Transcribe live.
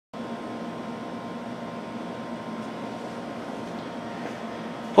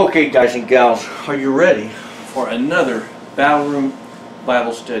Okay, guys and gals, are you ready for another Battle Room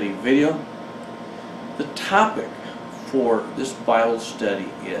Bible Study video? The topic for this Bible study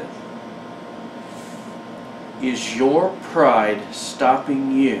is your pride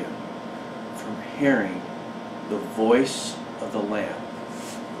stopping you from hearing the voice of the Lamb?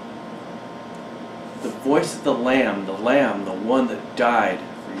 The voice of the Lamb, the one that died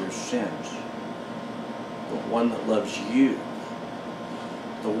for your sins, the one that loves you,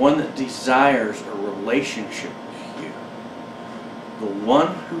 the one that desires a relationship with you, the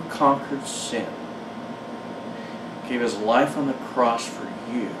one who conquered sin, gave his life on the cross for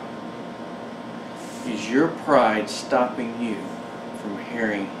you. Is your pride stopping you from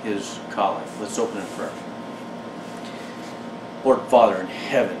hearing his calling? Let's open in prayer. Lord Father in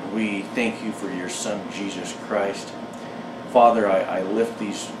heaven, we thank you for your Son, Jesus Christ. Father, I lift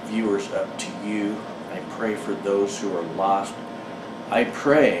these viewers up to you. I pray for those who are lost. I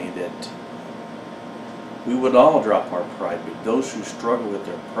pray that we would all drop our pride, but those who struggle with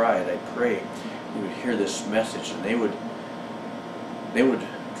their pride, I pray you would hear this message and they would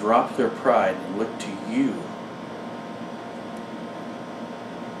drop their pride and look to you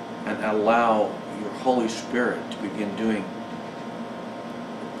and allow your Holy Spirit to begin doing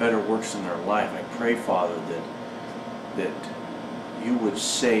better works in their life. I pray, Father, that you would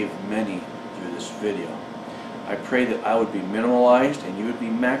save many through this video. I pray that I would be minimalized and you would be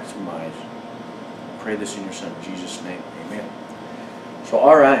maximized. I pray this in your Son, Jesus' name. Amen. So,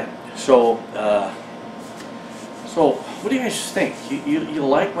 all right. So what do you guys think? You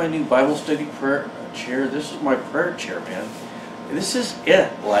like my new Bible study prayer chair? This is my prayer chair, man. This is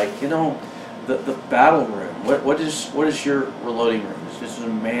it. Like, you know, the battle room. What is your reloading room? Is this a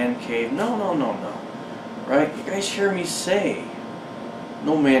man cave? No. Right? You guys hear me say,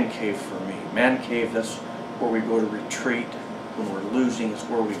 no man cave for me. Man cave, that's where we go to retreat. When we're losing, it's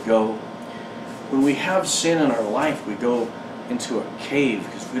where we go. When we have sin in our life, we go into a cave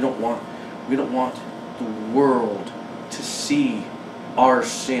because we don't want the world to see our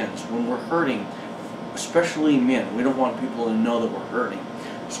sins. When we're hurting, especially men, we don't want people to know that we're hurting.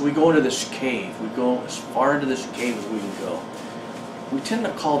 So we go into this cave. We go as far into this cave as we can go. We tend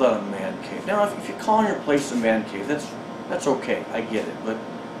to call that a man cave. Now, if you're calling your place a man cave, that's okay. I get it. But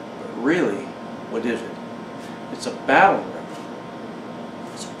really, what is it? It's a battle room.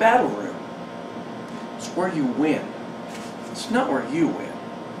 It's a battle room. It's where you win. It's not where you win.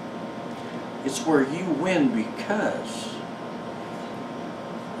 It's where you win because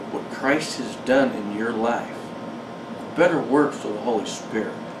of what Christ has done in your life. Better works of the Holy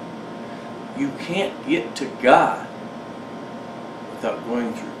Spirit. You can't get to God without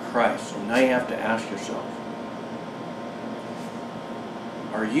going through Christ. So now you have to ask yourself,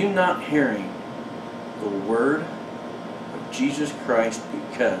 are you not hearing the word of Jesus Christ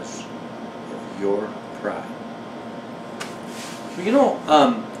because of your pride? You know,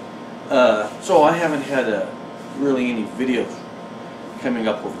 so I haven't had really any videos coming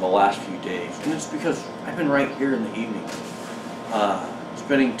up over the last few days, and it's because I've been right here in the evening,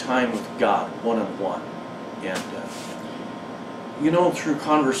 spending time with God one-on-one, and you know, through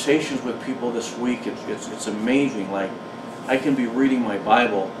conversations with people this week, it's amazing. Like, I can be reading my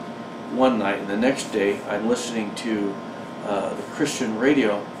Bible one night, and the next day I'm listening to the Christian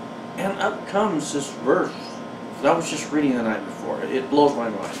radio, and up comes this verse that I was just reading the night before. It blows my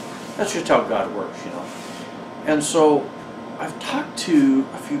mind. That's just how God works, you know. And so I've talked to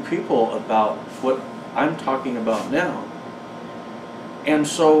a few people about what I'm talking about now. And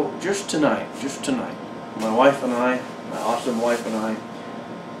so just tonight, my wife and I, my awesome wife and I,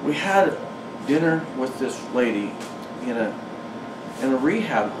 we had dinner with this lady in a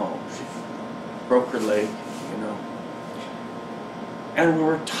rehab home. She broke her leg, you know. And we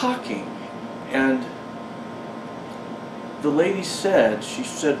were talking, and the lady said, she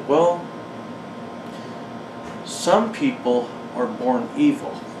said, well, some people are born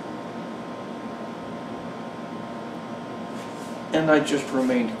evil. And I just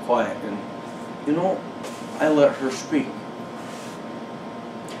remained quiet, and you know, I let her speak.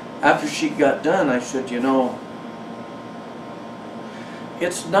 After she got done, I said, you know,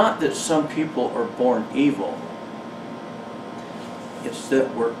 it's not that some people are born evil. It's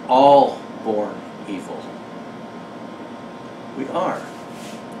that we're all born evil. We are.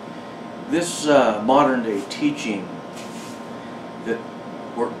 This modern day teaching that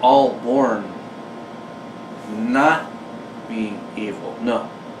we're all born not being evil. No.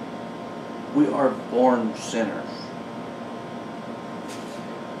 We are born sinners.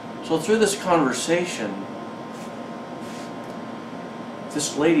 So through this conversation,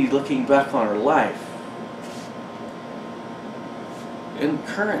 this lady looking back on her life, in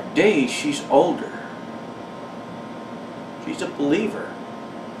current day, she's older. She's a believer.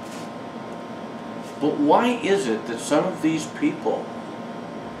 But why is it that some of these people,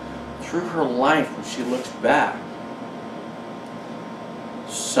 through her life, when she looks back,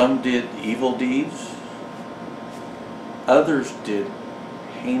 some did evil deeds, others did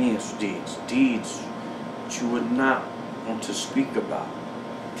heinous deeds, deeds that you would not want to speak about.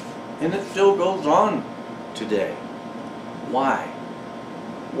 And it still goes on today. Why?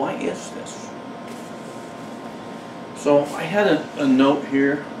 Why is this? So I had a note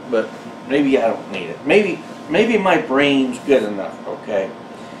here, but maybe I don't need it. Maybe my brain's good enough, okay?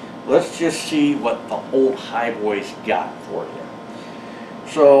 Let's just see what the old high boys got for you.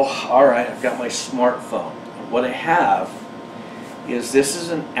 So, alright, I've got my smartphone. What I have is, this is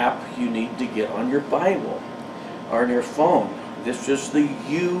an app you need to get on your Bible or on your phone. This is the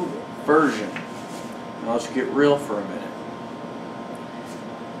U version. Now let's get real for a minute.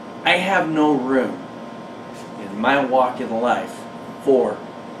 I have no room in my walk in life for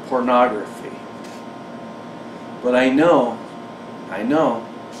pornography. But I know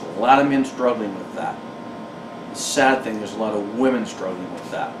there's a lot of men struggling with that. The sad thing, there's a lot of women struggling with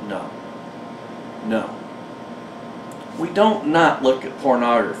that. No. We don't not look at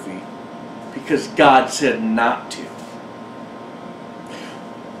pornography because God said not to.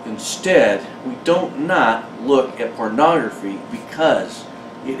 Instead, we don't not look at pornography because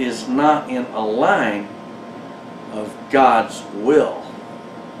it is not in a line of God's will.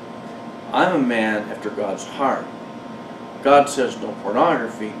 I'm a man after God's heart. God says no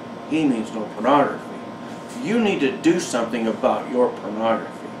pornography, He means no pornography. You need to do something about your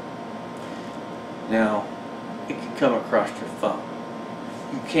pornography. Now, it can come across your phone.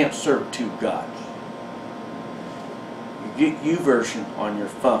 You can't serve two gods. You get YouVersion on your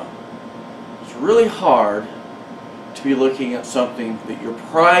phone. It's really hard to be looking at something that your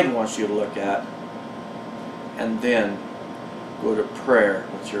pride wants you to look at and then go to prayer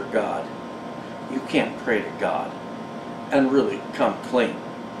with your God. You can't pray to God and really come clean.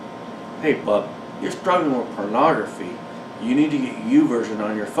 Hey bub, you're struggling with pornography. You need to get YouVersion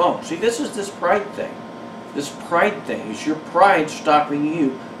on your phone. See, this is this pride thing. This pride thing. Is your pride stopping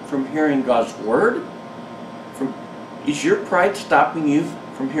you from hearing God's word? Is your pride stopping you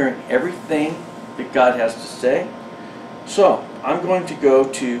from hearing everything that God has to say? So, I'm going to go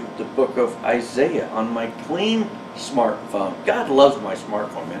to the book of Isaiah on my clean smartphone. God loves my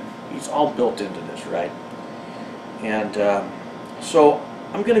smartphone, man. He's all built into this, right? And so,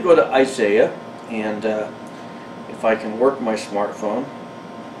 I'm going to go to Isaiah, and if I can work my smartphone,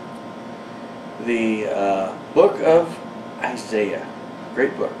 the book of Isaiah.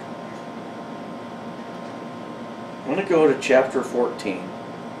 Great book. I'm going to go to chapter 14.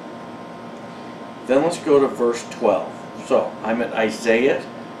 Then let's go to verse 12. So, I'm at Isaiah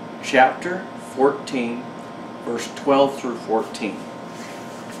chapter 14, verse 12 through 14.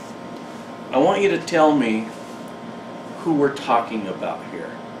 I want you to tell me who we're talking about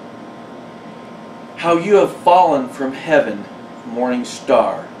here. How you have fallen from heaven, morning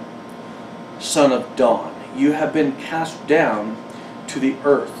star, son of dawn. You have been cast down to the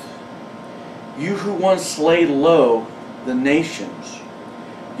earth. You who once laid low the nations.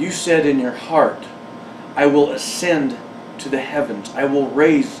 You said in your heart, I will ascend to the heavens. I will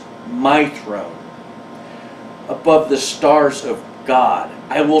raise my throne above the stars of God.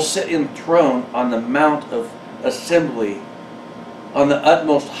 I will sit enthroned on the mount of assembly, on the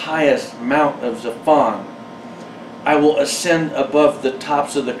utmost highest mount of Zaphon. I will ascend above the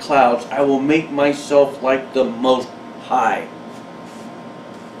tops of the clouds. I will make myself like the Most High.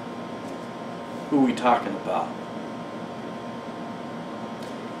 Who are we talking about?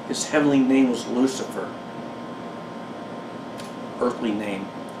 His heavenly name was Lucifer. Earthly name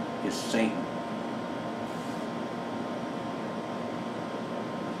is Satan.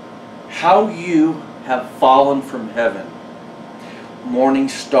 How you have fallen from heaven, morning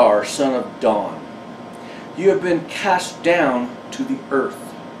star, son of dawn. You have been cast down to the earth.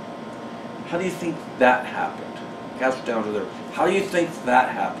 How do you think that happened? Cast down to the earth. How do you think that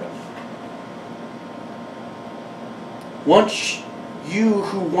happened? You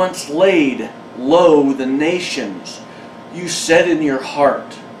who once laid low the nations, you said in your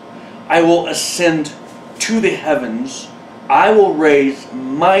heart, I will ascend to the heavens. I will raise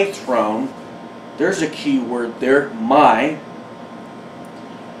my throne. There's a key word there, my.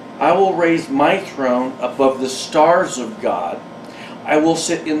 I will raise my throne above the stars of God. I will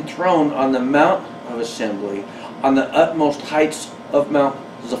sit enthroned on the mount of assembly, on the utmost heights of Mount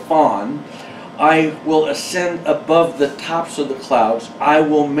Zaphon. I will ascend above the tops of the clouds. I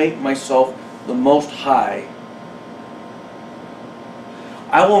will make myself the Most High.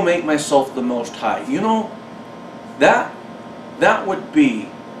 I will make myself the Most High. You know, that would be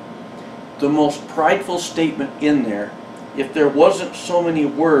the most prideful statement in there if there wasn't so many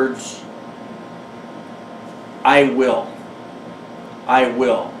words. I will. I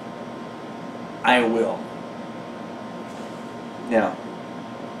will. I will. Now,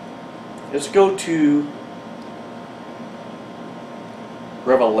 let's go to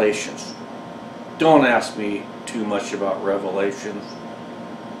Revelations. Don't ask me too much about Revelations.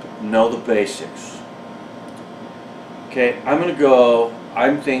 Know the basics. Okay,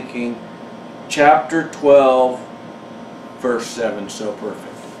 I'm thinking chapter 12, verse 7, so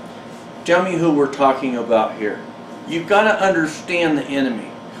perfect. Tell me who we're talking about here. You've got to understand the enemy.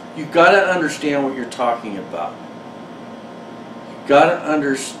 You've got to understand what you're talking about. You've got to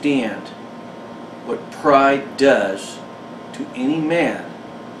understand what pride does to any man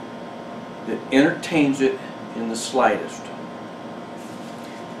that entertains it in the slightest.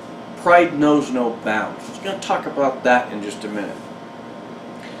 Pride knows no bounds. We're going to talk about that in just a minute.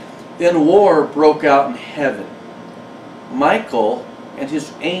 Then war broke out in heaven. Michael and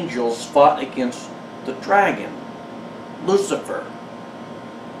his angels fought against the dragon, Lucifer.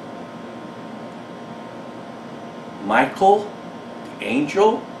 Michael, the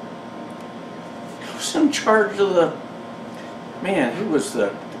angel, he was in charge of the, man, he was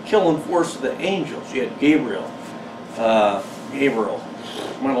the killing force of the angels. You had Gabriel. I'm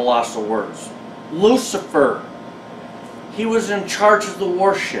going to lost the words. Lucifer. He was in charge of the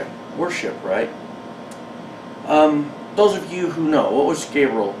worship, right? Those of you who know, what was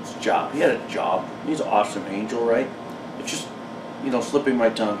Gabriel's job? He had a job. He's an awesome angel, right? It's just, slipping my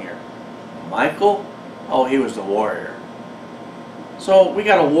tongue here. Michael? Oh, he was the warrior. So we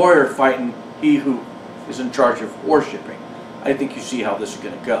got a warrior fighting he who is in charge of worshiping. I think you see how this is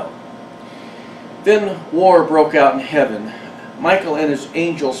going to go. Then war broke out in heaven. Michael and his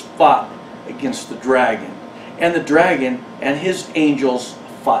angels fought against the dragon. And the dragon and his angels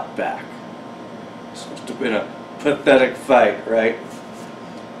fought back. This must have been a pathetic fight, right?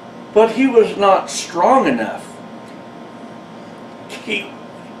 But he was not strong enough.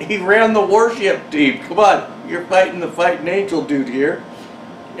 He ran the worship team. Come on, you're fighting the fighting angel dude here.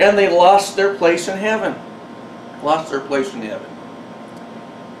 And they lost their place in heaven. Lost their place in heaven.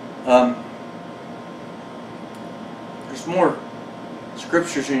 There's more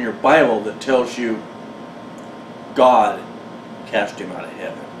scriptures in your Bible that tells you God cast him out of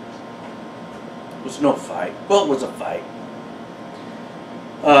heaven. It was no fight. Well, it was a fight.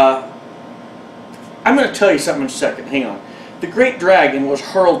 I'm going to tell you something in a second. Hang on. The great dragon was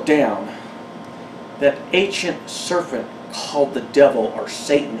hurled down. That ancient serpent called the devil or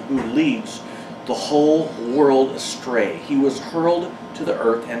Satan, who leads the whole world astray. He was hurled to the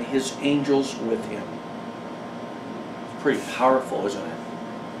earth and his angels with him. Pretty powerful, isn't it?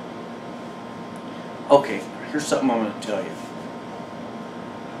 Okay, here's something I'm going to tell you.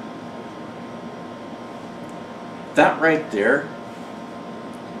 That right there,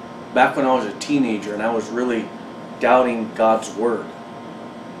 back when I was a teenager and I was really doubting God's Word,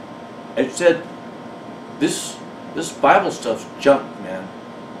 it said, this Bible stuff's junk, man.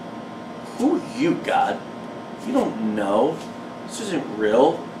 Who are you, God? You don't know. This isn't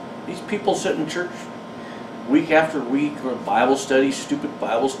real. These people sit in church week after week for Bible studies, stupid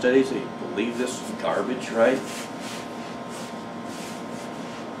Bible studies. They believe this is garbage, right?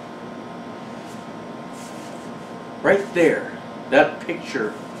 Right there, that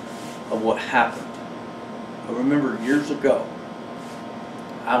picture of what happened. I remember years ago,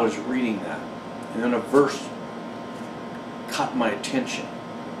 I was reading that, and then a verse caught my attention.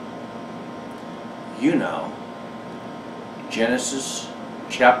 You know, Genesis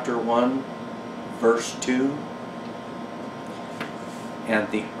chapter 1, verse 2, and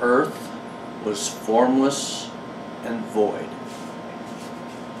the earth was formless and void.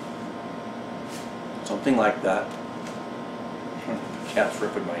 Something like that. The cat's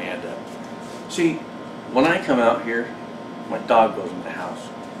ripping my hand up. See, when I come out here, my dog goes in the house.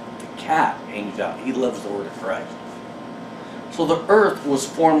 The cat hangs out. He loves the Word of Christ. So the earth was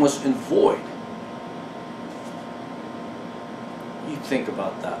formless and void. You think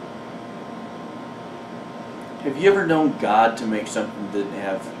about that. Have you ever known God to make something that didn't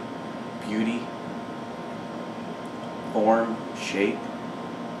have beauty, form, shape?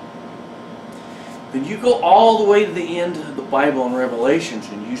 Then you go all the way to the end of the Bible and Revelations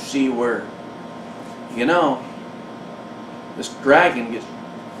and you see where, this dragon gets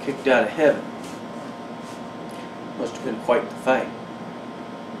kicked out of heaven. Must have been quite the fight.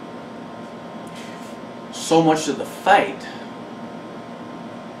 So much of the fight,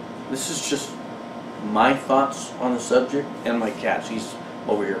 this is just my thoughts on the subject, and my cat's. He's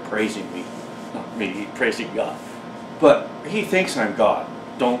over here praising me. Not me, praising God. But he thinks I'm God.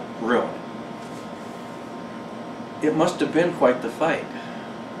 Don't ruin it. It must have been quite the fight.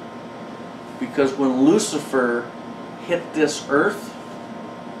 Because when Lucifer hit this earth,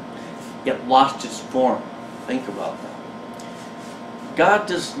 it lost its form. Think about that. God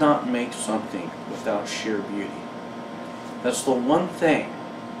does not make something without sheer beauty. That's the one thing.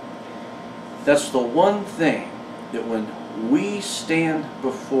 That's the one thing that when we stand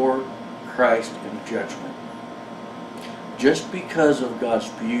before Christ in judgment, just because of God's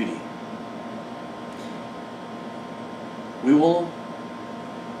beauty, we will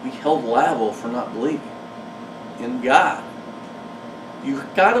be held liable for not believing in God.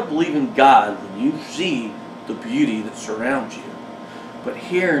 You've got to believe in God when you see the beauty that surrounds you. But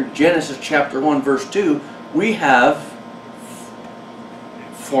here in Genesis chapter 1 verse 2, we have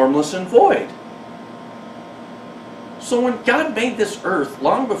formless and void. So when God made this earth,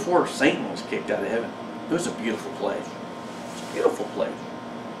 long before Satan was kicked out of heaven, it was a beautiful place. It's a beautiful place.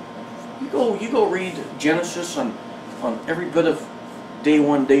 You go read Genesis on every bit of day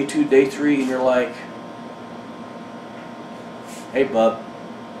 1, day 2, day 3, and you're like, hey bub,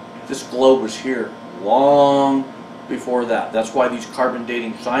 this globe was here long before that. That's why these carbon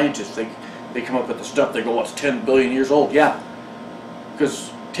dating scientists, they come up with the stuff, they go, what's 10 billion years old? Yeah,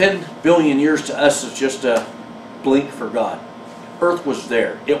 because 10 billion years to us is just a blink for God. Earth was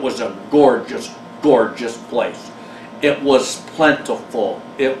there. It was a gorgeous, gorgeous place. It was plentiful.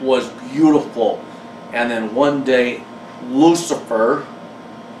 It was beautiful. And then one day, Lucifer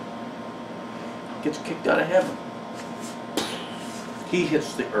gets kicked out of heaven. He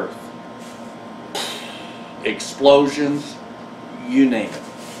hits the earth. Explosions, you name it.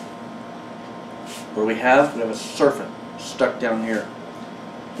 What do we have? We have a serpent stuck down here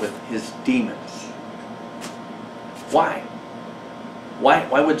with his demons. Why?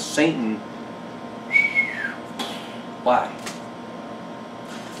 Why would Satan? Why?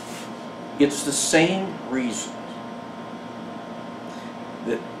 It's the same reason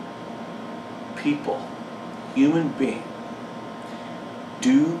that people, human beings,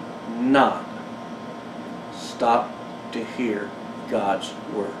 do not stop to hear God's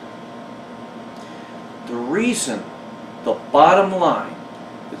word. The reason, the bottom line,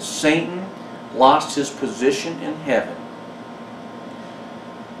 that Satan lost his position in heaven,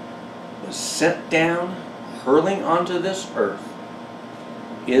 was sent down, hurling onto this earth,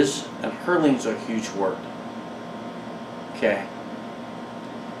 is, and hurling's a huge word, okay,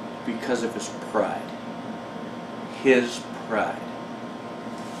 because of his pride. His pride.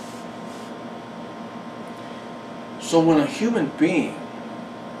 So when a human being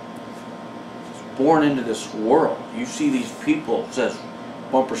is born into this world, you see these people, it says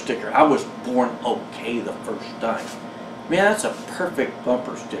bumper sticker, I was born okay the first time. Man, that's a perfect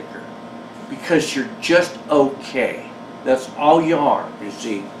bumper sticker. Because you're just okay. That's all you are, you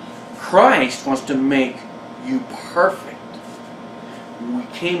see. Christ wants to make you perfect. When we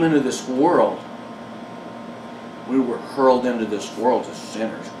came into this world, we were hurled into this world as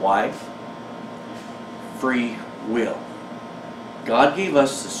sinners. Why? Free will. God gave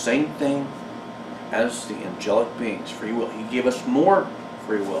us the same thing as the angelic beings, free will. He gave us more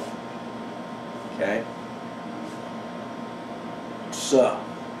free will. Okay? So,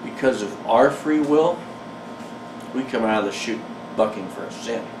 because of our free will, we come out of the chute bucking for a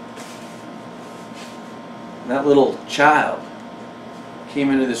sin. And that little child came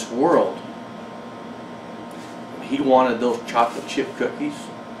into this world. He wanted those chocolate chip cookies.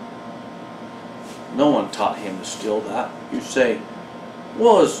 No one taught him to steal that. You say,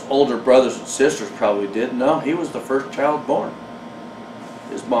 well, his older brothers and sisters probably did. No, he was the first child born.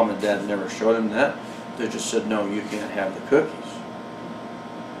 His mom and dad never showed him that. They just said, no, you can't have the cookies.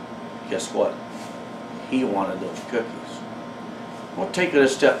 Guess what? He wanted those cookies. I'll take it a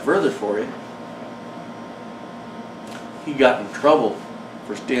step further for you. He got in trouble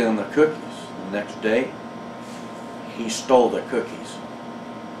for stealing the cookies. The next day, he stole the cookies.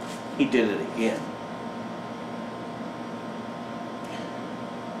 He did it again.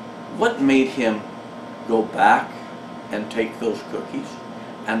 What made him go back and take those cookies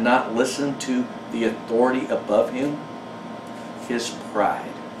and not listen to the authority above him? His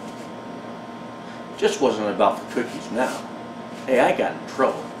pride. Just wasn't about the cookies now. Hey, I got in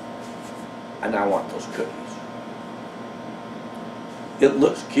trouble, and I want those cookies. It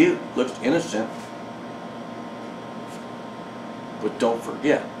looks cute, looks innocent, but don't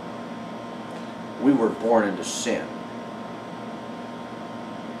forget, we were born into sin.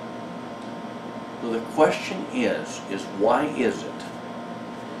 So the question is why is it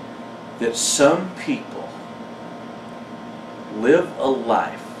that some people live a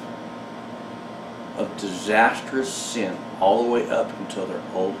life of disastrous sin all the way up until their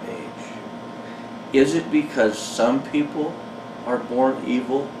old age? Is it because some people are born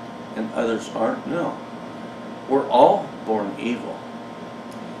evil and others aren't? No. We're all born evil.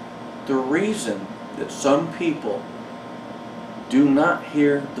 The reason that some people do not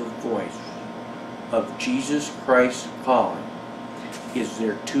hear the voice of Jesus Christ calling is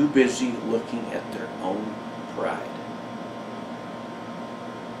they're too busy looking at their own pride.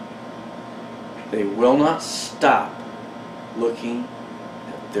 They will not stop looking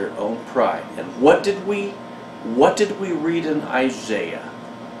at their own pride. And what did we read in Isaiah?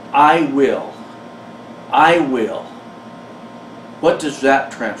 I will. I will. What does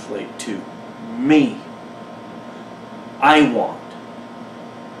that translate to? Me. I want.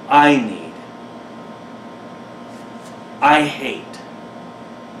 I need. I hate.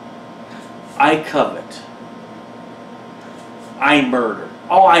 I covet. I murder.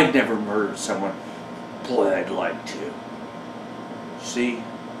 Oh, I've never murdered someone. Boy, I'd like to. See?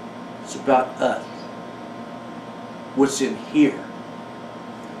 It's about us. What's in here.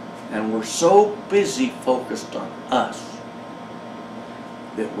 And we're so busy focused on us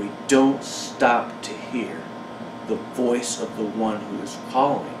that we don't stop to hear the voice of the one who is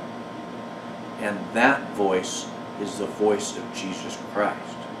calling. And that voice is the voice of Jesus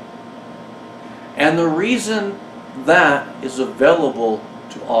Christ. And the reason that is available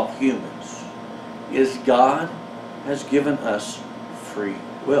to all humans is God has given us free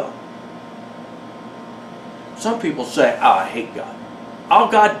will. Some people say, oh, I hate God. All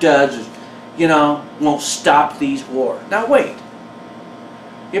God does is, won't stop these wars. Now wait.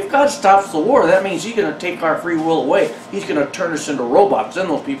 If God stops the war, that means He's going to take our free will away. He's going to turn us into robots. Then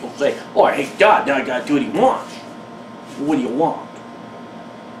those people say, oh, I hate God. Now I got to do what He wants. What do you want?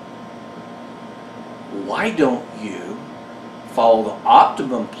 Why don't you follow the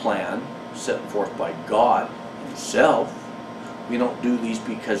optimum plan set forth by God Himself? We don't do these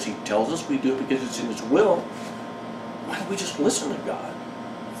because He tells us. We do it because it's in His will. Why don't we just listen to God?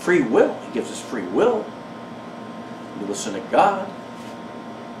 Free will. He gives us free will. We listen to God.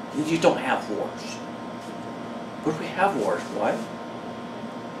 You don't have wars. But we have wars. Why?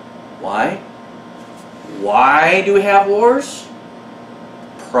 Why? Why do we have wars?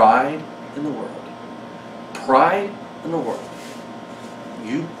 Pride in the world. Pride in the world.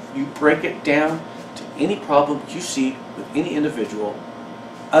 You break it down to any problem you see with any individual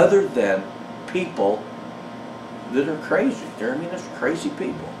other than people that are crazy. There's crazy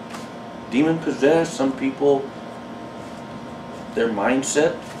people. Demon possessed, some people, their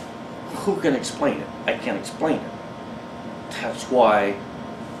mindset, who can explain it? I can't explain it. That's why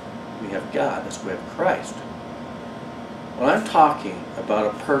we have God. That's why we have Christ. When I'm talking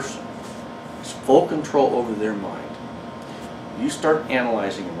about a person who's full control over their mind, you start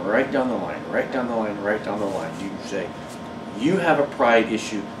analyzing them right down the line, right down the line, right down the line. You say, you have a pride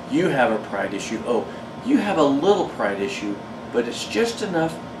issue, you have a pride issue, oh, you have a little pride issue, but it's just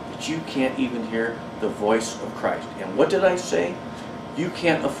enough that you can't even hear the voice of Christ. And what did I say? You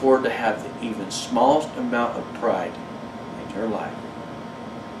can't afford to have the even smallest amount of pride in your life.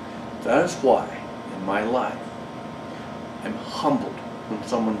 That is why, in my life, I'm humbled when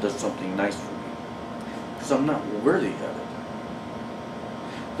someone does something nice for me, because I'm not worthy of it.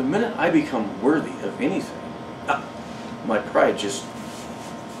 The minute I become worthy of anything, my pride just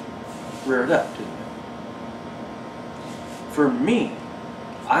reared up, didn't it? For me,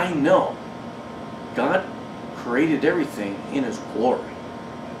 I know God created everything in His glory.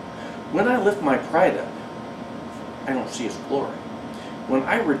 When I lift my pride up, I don't see His glory. When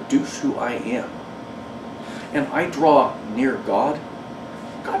I reduce who I am, and I draw near God,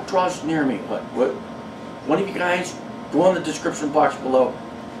 God draws near me. What? One of you guys, go in the description box below,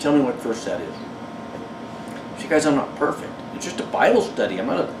 tell me what verse that is. See, guys, I'm not perfect. It's just a Bible study. I'm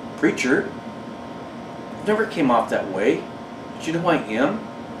not a preacher. I never came off that way. But you know who I am?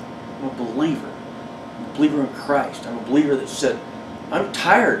 I'm a believer. I'm a believer in Christ. I'm a believer that said, I'm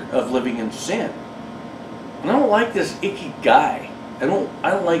tired of living in sin. And I don't like this icky guy. I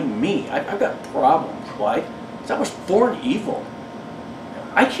don't like me. I've got problems. Why? Because I was born evil.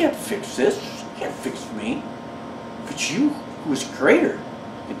 I can't fix this. You can't fix me. But you, who is greater,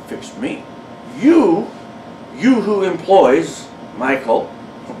 can fix me. You who employs Michael,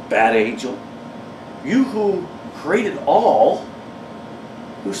 a bad angel, you who created all,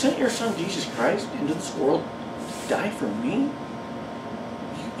 who sent your Son Jesus Christ into this world to die for me,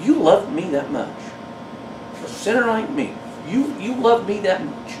 you loved me that much. A sinner like me, you love me that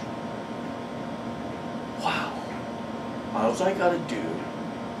much. Wow. All I got to do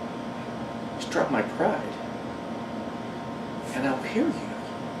is drop my pride. and I'll hear you.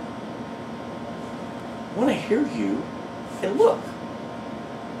 When I hear you, and look,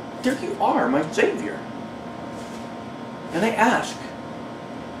 there you are, my Savior. And I ask,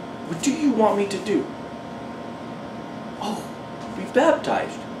 what do you want me to do? Oh, be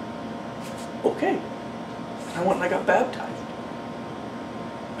baptized. Okay. I went and I got baptized.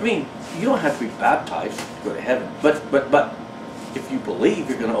 I mean, you don't have to be baptized to go to heaven, but if you believe,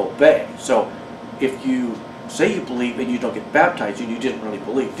 you're going to obey. So if you say you believe and you don't get baptized, you didn't really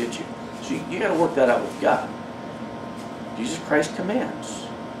believe, did you? So you got to work that out with God. Jesus Christ commands.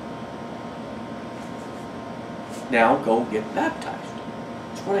 Now go get baptized.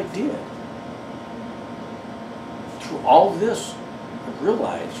 That's what I did. Through all this, I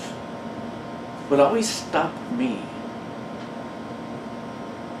realized what always stopped me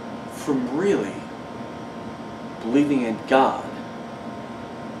from really believing in God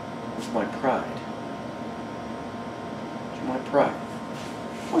was my pride. It was my pride.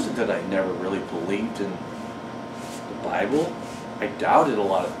 It wasn't that I never really believed in the Bible. I doubted a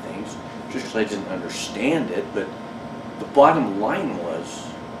lot of things just because I didn't understand it, but the bottom line was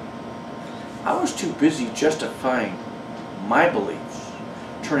I was too busy justifying my beliefs,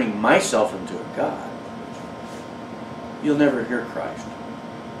 turning myself into a God. You'll never hear Christ.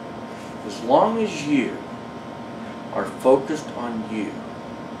 As long as you are focused on you,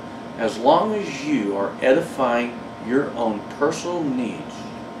 as long as you are edifying your own personal needs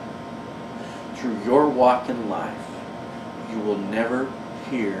through your walk in life, you will never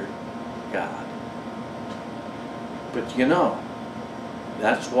hear God. But you know,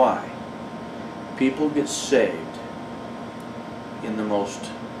 that's why people get saved in the most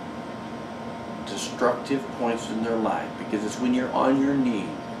destructive points in their life, because it's when you're on your knees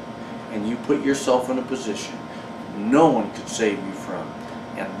and you put yourself in a position no one could save you from.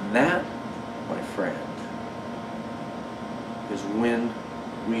 And that, my friend, is when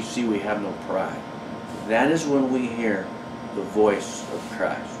we see we have no pride. That is when we hear the voice of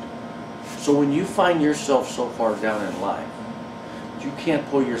Christ. So when you find yourself so far down in life, you can't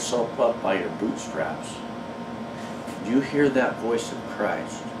pull yourself up by your bootstraps. You hear that voice of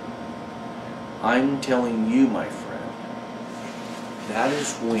Christ. I'm telling you, my friend, that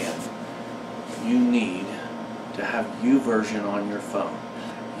is when you need to have YouVersion on your phone.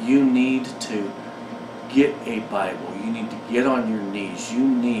 You need to get a Bible. You need to get on your knees. You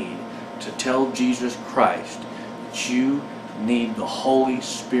need to tell Jesus Christ that you need the Holy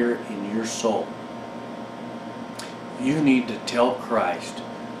Spirit in your soul. You need to tell Christ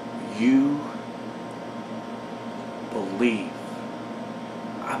you believe.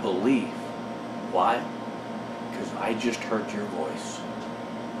 I believe. Why? Because I just heard your voice.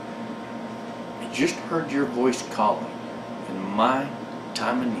 I just heard your voice calling in my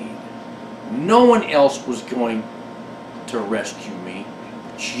time of need. No one else was going to rescue me,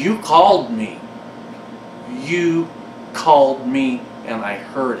 but you called me. You called me and I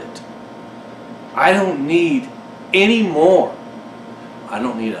heard it. I don't need any more. I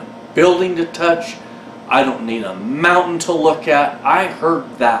don't need a building to touch. I don't need a mountain to look at. I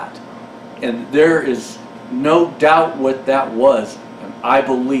heard that. And there is no doubt what that was. And I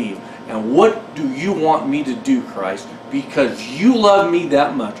believe. And what do you want me to do, Christ? Because you love me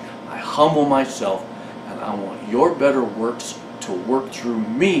that much, I humble myself. And I want your better works to work through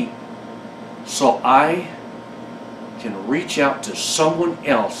me so I can reach out to someone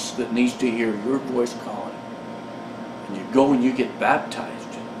else that needs to hear your voice calling. And you go and you get baptized.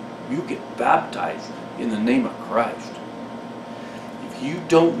 You get baptized in the name of Christ. If you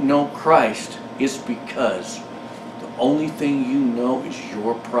don't know Christ, it's because the only thing you know is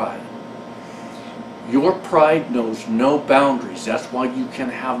your pride. Your pride knows no boundaries. That's why you can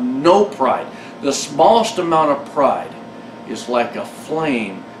have no pride. The smallest amount of pride is like a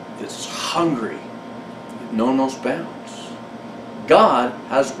flame that's hungry. It knows bounds. God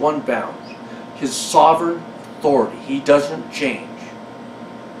has one bound. His sovereign authority. He doesn't change.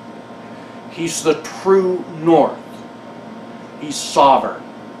 He's the true north. He's sovereign.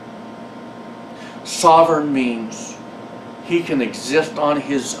 Sovereign means he can exist on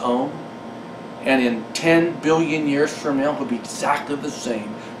his own, and in 10 billion years from now he'll be exactly the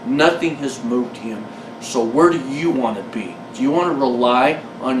same. Nothing has moved him. So where do you want to be? Do you want to rely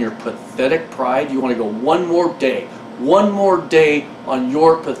on your pathetic pride? Do you want to go one more day on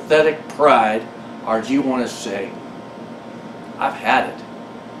your pathetic pride? Or do you want to say, I've had it.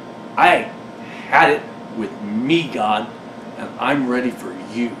 I had it with me, God, and I'm ready for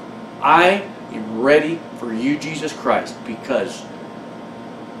you. I am ready for you, Jesus Christ, because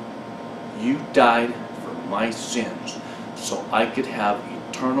you died for my sins so I could have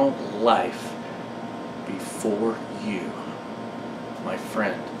eternal life before you. my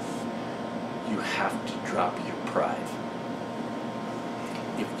friend, you have to drop your pride.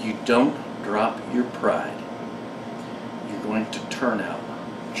 If you don't drop your pride, you're going to turn out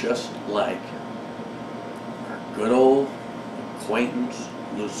just like our good old acquaintance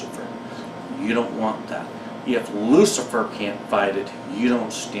Lucifer. You don't want that. If Lucifer can't fight it, you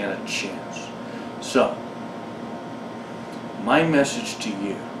don't stand a chance. So, my message to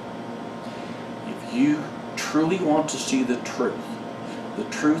you, if you truly want to see the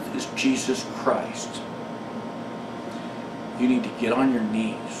truth is Jesus Christ, you need to get on your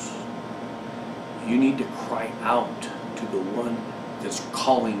knees. You need to cry out to the one that's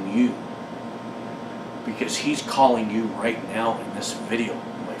calling you. Because he's calling you right now in this video,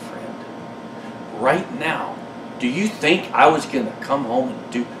 my friend. Right now. Do you think I was going to come home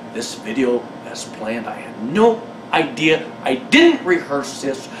and do this video as planned? I had no idea. I didn't rehearse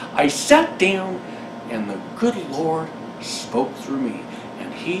this. I sat down and the good Lord spoke through me.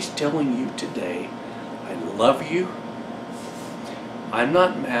 And he's telling you today, I love you. I'm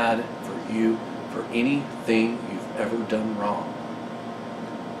not mad for you for anything you've ever done wrong.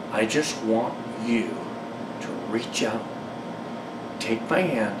 I just want you to reach out, take my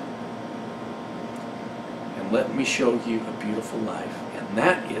hand, and let me show you a beautiful life. And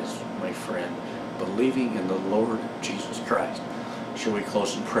that is, my friend, believing in the Lord Jesus Christ. Shall we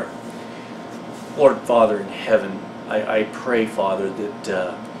close in prayer? Lord Father in heaven, I pray, Father,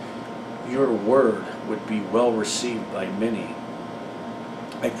 that your word would be well received by many.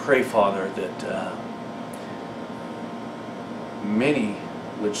 I pray, Father, that many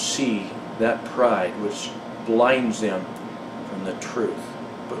would see that pride which blinds them from the truth.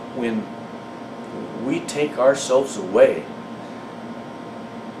 But when we take ourselves away,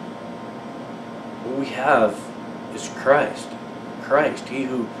 what we have is Christ. Christ, he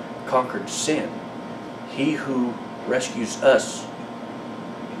who conquered sin. He who rescues us,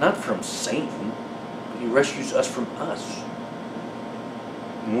 not from Satan, but he rescues us from us.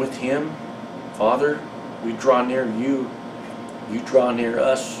 And with him, Father, we draw near you, you draw near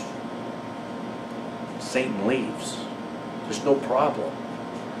us, Satan leaves. There's no problem.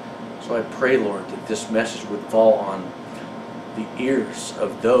 So I pray, Lord, that this message would fall on the ears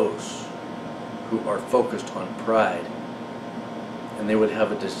of those who are focused on pride, and they would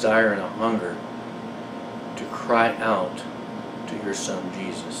have a desire and a hunger to cry out to your Son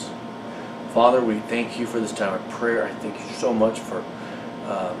Jesus. Father, we thank you for this time of prayer. I thank you so much for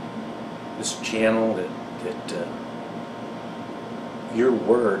this channel that your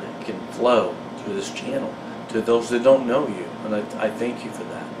word can flow through this channel to those that don't know you, and I thank you for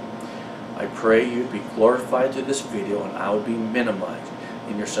that. I pray you'd be glorified through this video and I would be minimized.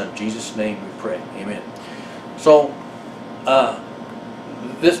 In your Son Jesus' name we pray. Amen. So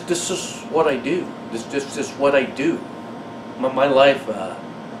this is what I do. This is what I do. My life,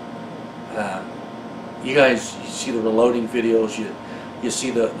 you guys, you see the reloading videos, you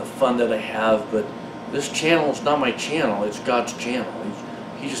see the fun that I have, but this channel is not my channel, it's God's channel.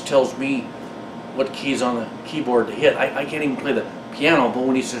 He just tells me what keys on the keyboard to hit. I can't even play the piano, but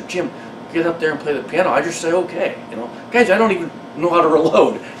when he says, Jim, get up there and play the piano, I just say, okay. You know, guys, I don't even know how to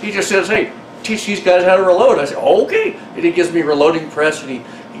reload. He just says, hey, teach these guys how to reload. I say, oh, okay. And he gives me reloading press, and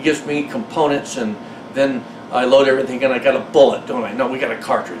he gives me components, and then I load everything, and I got a bullet, don't I? No, we got a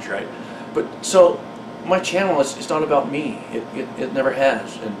cartridge, right? But so my channel is not about me. It never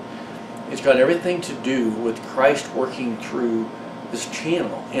has, and it's got everything to do with Christ working through this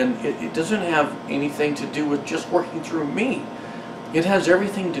channel, and it doesn't have anything to do with just working through me. It has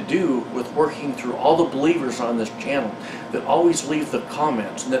everything to do with working through all the believers on this channel that always leave the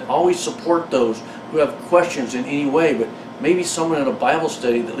comments and that always support those who have questions in any way. But maybe someone in a Bible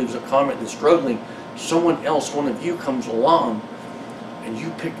study that leaves a comment that's struggling, someone else, one of you, comes along and you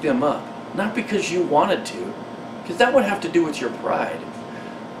pick them up. Not because you wanted to, because that would have to do with your pride,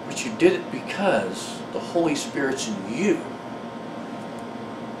 but you did it because the Holy Spirit's in you.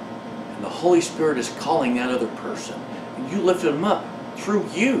 And the Holy Spirit is calling that other person. And you lifted them up through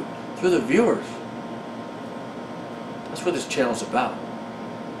you, through the viewers. That's what this channel's about.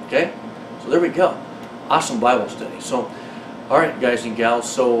 Okay? So there we go. Awesome Bible study. So, alright guys and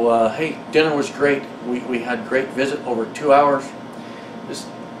gals, so hey, dinner was great. We had great visit, over 2 hours. Just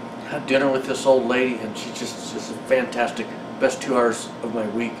had dinner with this old lady, and she's just a fantastic, best 2 hours of my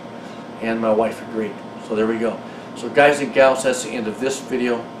week. And my wife agreed. So there we go. So guys and gals, that's the end of this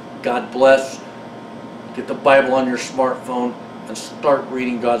video. God bless. Get the Bible on your smartphone and start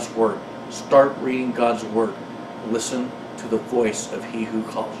reading God's Word. Start reading God's Word. Listen to the voice of He who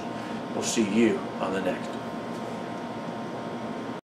calls. We'll see you on the next.